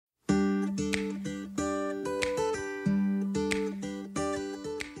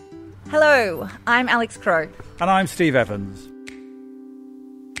Hello, I'm Alex Crowe. And I'm Steve Evans.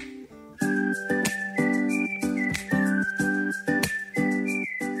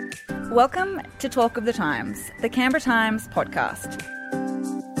 Welcome to Talk of the Times, the Canberra Times podcast.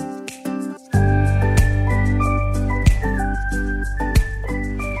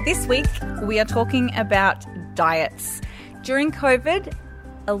 This week, we are talking about diets. During COVID,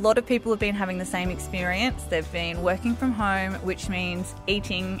 a lot of people have been having the same experience. They've been working from home, which means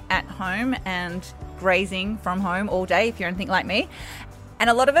eating at home and grazing from home all day, if you're anything like me.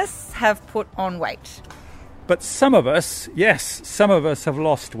 And a lot of us have put on weight. But some of us have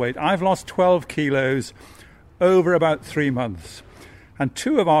lost weight. I've lost 12 kilos over about 3 months. And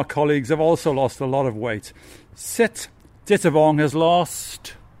two of our colleagues have also lost a lot of weight. Sit Dittavong has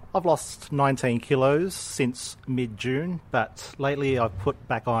lost... I've lost 19 kilos since mid-June, but lately I've put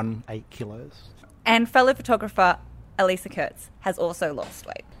back on 8 kilos. And fellow photographer Elisa Kurtz has also lost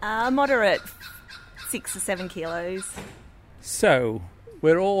weight. Moderate 6 or 7 kilos. So,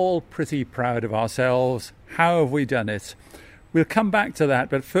 we're all pretty proud of ourselves. How have we done it? We'll come back to that,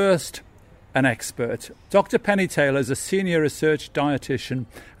 but first, an expert. Dr. Penny Taylor is a senior research dietitian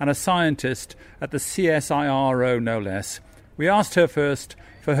and a scientist at the CSIRO, no less. We asked her first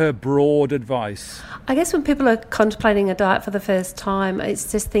for her broad advice. I guess when people are contemplating a diet for the first time,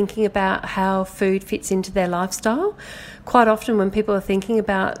 it's just thinking about how food fits into their lifestyle. Quite often when people are thinking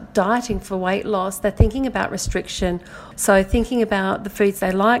about dieting for weight loss, they're thinking about restriction. So thinking about the foods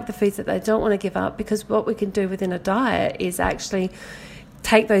they like, the foods that they don't want to give up, because what we can do within a diet is actually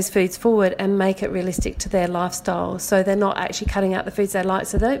take those foods forward and make it realistic to their lifestyle, so they're not actually cutting out the foods they like,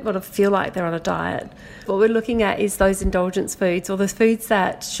 so they don't want to feel like they're on a diet. What we're looking at is those indulgence foods, or the foods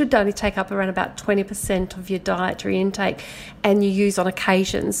that should only take up around about 20% of your dietary intake and you use on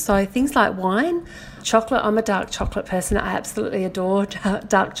occasions. So things like wine, chocolate. I'm a dark chocolate person. I absolutely adore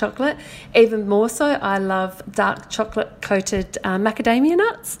dark chocolate. Even more so, I love dark chocolate coated macadamia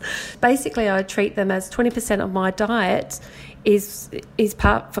nuts. Basically, I treat them as 20% of my diet is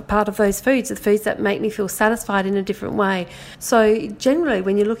part of those foods, the foods that make me feel satisfied in a different way. So generally,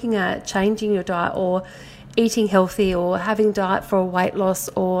 when you're looking at changing your diet or eating healthy or having diet for weight loss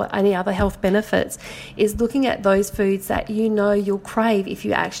or any other health benefits, is looking at those foods that you know you'll crave if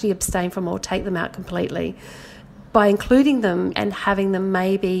you actually abstain from or take them out completely. By including them and having them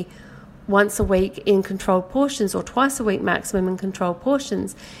maybe once a week in controlled portions or twice a week maximum in controlled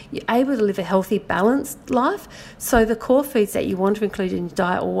portions, you're able to live a healthy, balanced life. So the core foods that you want to include in your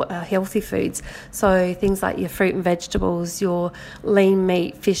diet are healthy foods. So things like your fruit and vegetables, your lean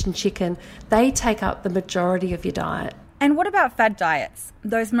meat, fish and chicken, they take up the majority of your diet. And what about fad diets?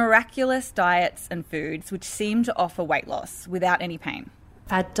 Those miraculous diets and foods which seem to offer weight loss without any pain.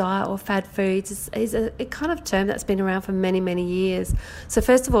 Fad diet or fad foods is a kind of term that's been around for many, many years. So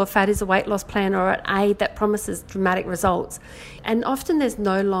first of all, a fad is a weight loss plan or an aid that promises dramatic results. And often there's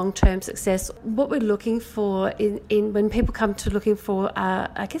no long-term success. What we're looking for in when people come to looking for,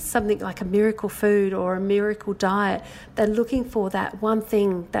 I guess, something like a miracle food or a miracle diet, they're looking for that one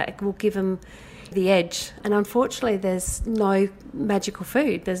thing that will give them the edge. And unfortunately, there's no magical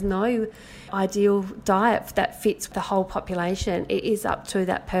food. There's no ideal diet that fits the whole population. It is up to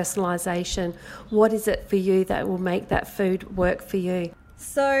that personalisation. What is it for you that will make that food work for you?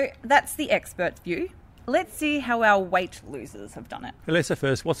 So that's the expert view. Let's see how our weight losers have done it. Elisa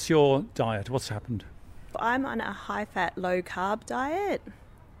first, what's your diet? What's happened? I'm on a high-fat, low-carb diet.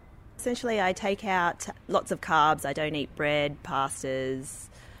 Essentially, I take out lots of carbs. I don't eat bread, pastas,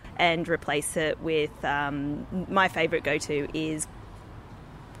 and replace it with, my favourite go-to is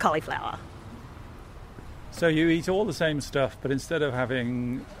cauliflower. So you eat all the same stuff, but instead of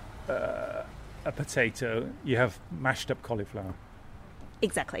having a potato, you have mashed up cauliflower.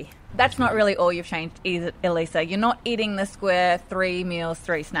 Exactly. That's not really all you've changed, is it, Elisa? You're not eating the square 3 meals,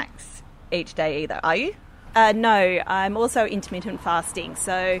 3 snacks each day either, are you? No, I'm also intermittent fasting,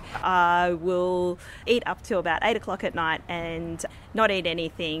 so I will eat up to about 8 o'clock at night and not eat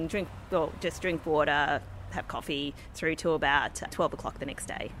anything, just drink water, have coffee through to about 12 o'clock the next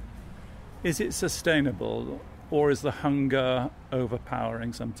day. Is it sustainable, or is the hunger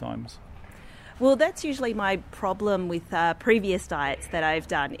overpowering sometimes? Well, that's usually my problem with previous diets that I've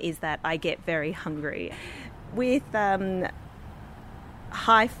done, is that I get very hungry. With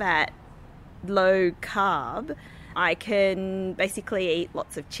high-fat, low-carb, I can basically eat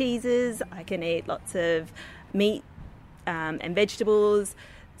lots of cheeses, I can eat lots of meat and vegetables,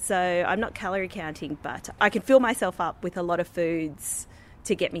 so I'm not calorie counting, but I can fill myself up with a lot of foods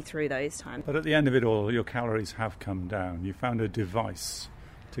to get me through those times. But at the end of it all, your calories have come down. You found a device.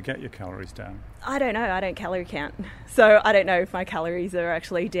 to get your calories down? I don't know. I don't calorie count. So I don't know if my calories are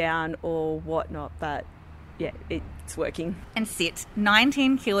actually down or whatnot, but yeah, it's working. And sit,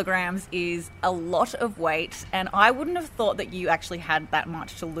 19 kilograms is a lot of weight, and I wouldn't have thought that you actually had that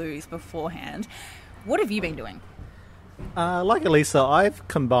much to lose beforehand. What have you been doing? Like Elisa, I've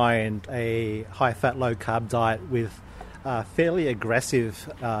combined a high-fat, low-carb diet with a fairly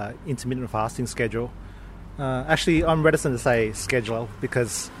aggressive intermittent fasting schedule. Actually, I'm reticent to say schedule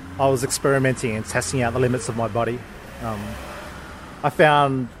because I was experimenting and testing out the limits of my body. I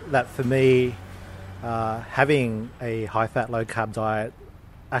found that for me, having a high-fat, low-carb diet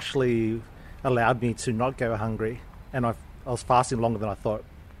actually allowed me to not go hungry, and I was fasting longer than I thought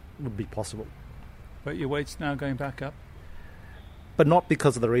would be possible. But your weight's now going back up? But not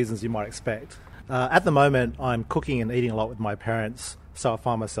because of the reasons you might expect. At the moment, I'm cooking and eating a lot with my parents, so I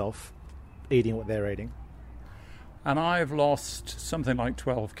find myself eating what they're eating. And I've lost something like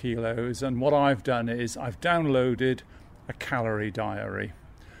 12 kilos, and what I've done is I've downloaded a calorie diary,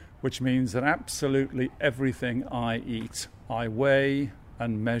 which means that absolutely everything I eat, I weigh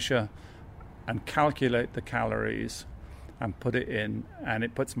and measure and calculate the calories and put it in, and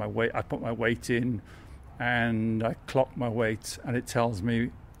it puts my weight. I put my weight in, and I clock my weight, and it tells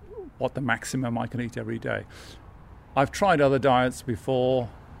me what the maximum I can eat every day. I've tried other diets before,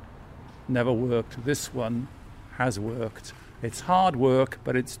 never worked. This one has worked. It's hard work,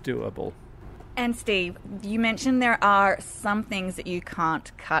 but it's doable. And Steve, you mentioned there are some things that you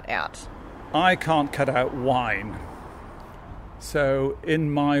can't cut out. I can't cut out wine. So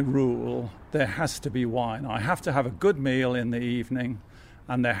in my rule, there has to be wine. I have to have a good meal in the evening,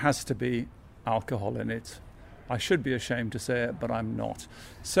 and there has to be alcohol in it. I should be ashamed to say it, but I'm not.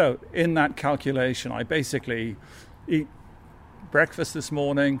 So in that calculation, I basically eat breakfast this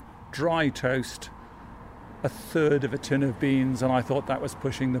morning, dry toast, a third of a tin of beans, and I thought that was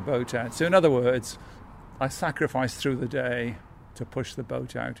pushing the boat out. So in other words, I sacrifice through the day to push the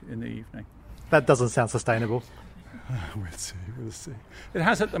boat out in the evening. That doesn't sound sustainable. We'll see. It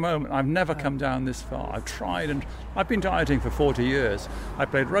has at the moment. I've never come down this far. I've tried, and I've been dieting for 40 years. I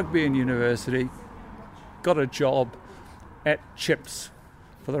played rugby in university, got a job, ate chips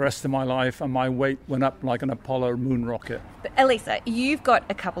for the rest of my life, and my weight went up like an Apollo moon rocket. But Elisa, you've got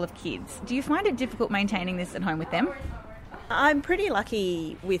a couple of kids. Do you find it difficult maintaining this at home with them? I'm pretty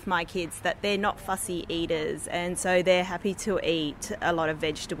lucky with my kids that they're not fussy eaters, and so they're happy to eat a lot of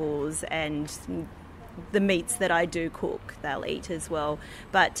vegetables, and the meats that I do cook, they'll eat as well.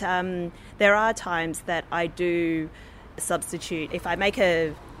 But there are times that I do substitute. If I make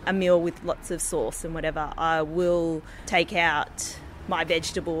a meal with lots of sauce and whatever, I will take out my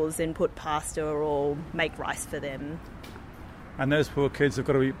vegetables and put pasta or make rice for them. And those poor kids have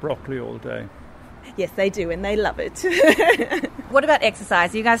got to eat broccoli all day. Yes, they do, and they love it. What about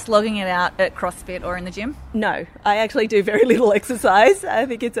exercise? Are you guys slogging it out at CrossFit or in the gym? No, I actually do very little exercise. I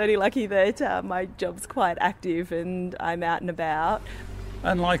think it's only lucky that my job's quite active and I'm out and about.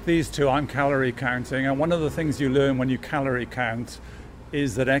 Unlike these two, I'm calorie counting, and one of the things you learn when you calorie count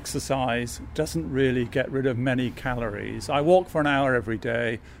is that exercise doesn't really get rid of many calories. I walk for an hour every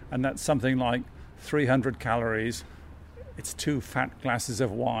day, and that's something like 300 calories. It's 2 fat glasses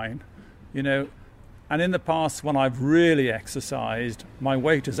of wine, you know. And in the past, when I've really exercised, my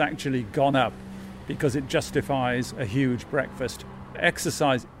weight has actually gone up because it justifies a huge breakfast.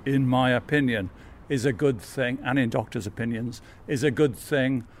 Exercise, in my opinion, is a good thing, and in doctors' opinions, is a good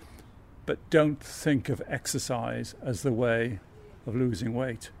thing, but don't think of exercise as the way of losing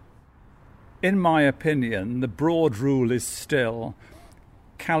weight. In my opinion, the broad rule is still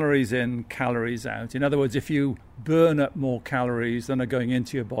calories in, calories out. In other words, if you burn up more calories than are going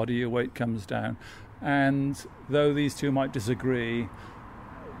into your body, your weight comes down. And though these two might disagree,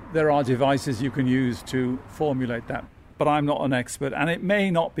 there are devices you can use to formulate that. But I'm not an expert, and it may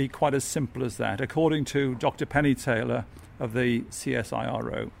not be quite as simple as that. According to Dr. Penny Taylor of the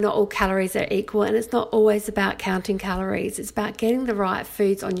CSIRO. Not all calories are equal, and it's not always about counting calories. It's about getting the right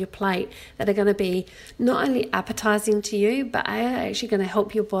foods on your plate that are going to be not only appetizing to you, but are actually going to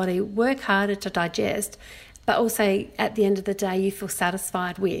help your body work harder to digest, but also at the end of the day you feel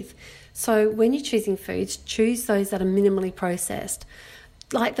satisfied with. So when you're choosing foods, choose those that are minimally processed.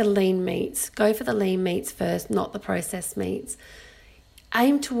 Like the lean meats, go for the lean meats first, not the processed meats.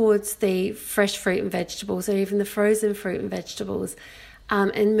 Aim towards the fresh fruit and vegetables, or even the frozen fruit and vegetables,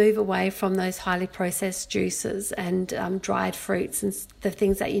 and move away from those highly processed juices and dried fruits and the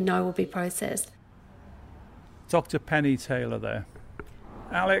things that you know will be processed. Dr. Penny Taylor there.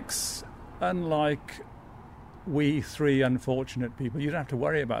 Alex, unlike we 3 unfortunate people, you don't have to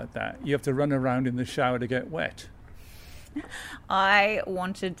worry about that. You have to run around in the shower to get wet. I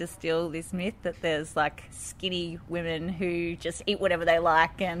want to distill this myth that there's like skinny women who just eat whatever they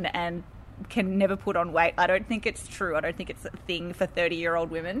like and can never put on weight. I don't think it's true. I don't think it's a thing for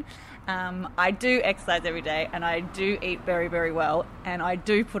 30-year-old women. I do exercise every day and I do eat very, very well, and I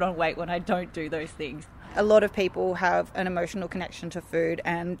do put on weight when I don't do those things. A lot of people have an emotional connection to food,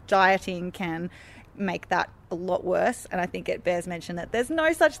 and dieting can make that a lot worse. And I think it bears mention that there's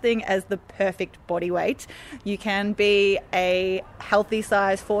no such thing as the perfect body weight. You can be a healthy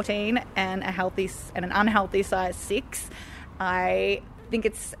size 14 and an unhealthy size 6. I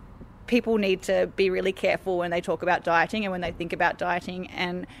think people need to be really careful when they talk about dieting and when they think about dieting,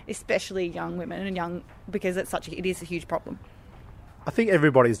 and especially young women and because it is a huge problem. I think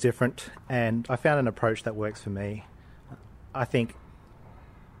everybody's different, and I found an approach that works for me. I think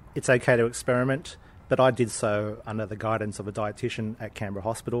it's okay to experiment, but I did so under the guidance of a dietitian at Canberra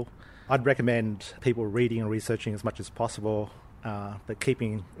Hospital. I'd recommend people reading and researching as much as possible, but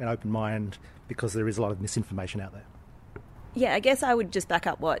keeping an open mind, because there is a lot of misinformation out there. Yeah, I guess I would just back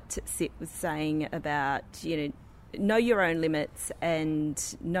up what Sid was saying about, know your own limits and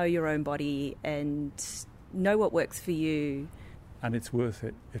know your own body and know what works for you. And it's worth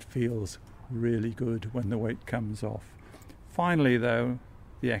it. It feels really good when the weight comes off. Finally, though,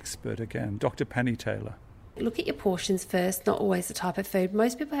 the expert again, Dr. Penny Taylor. Look at your portions first, not always the type of food.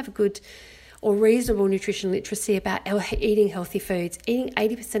 Most people have a good or reasonable nutritional literacy about eating healthy foods, eating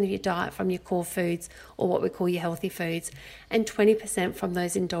 80% of your diet from your core foods, or what we call your healthy foods, and 20% from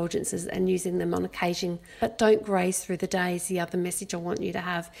those indulgences and using them on occasion. But don't graze through the day is the other message I want you to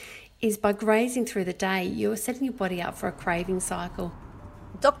have, is by grazing through the day, you're setting your body up for a craving cycle.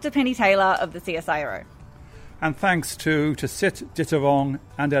 Dr. Penny Taylor of the CSIRO. And thanks to Sit Dittavong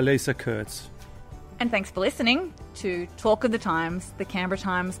and Elisa Kurtz. And thanks for listening to Talk of the Times, the Canberra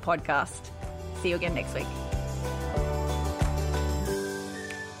Times podcast. See you again next week.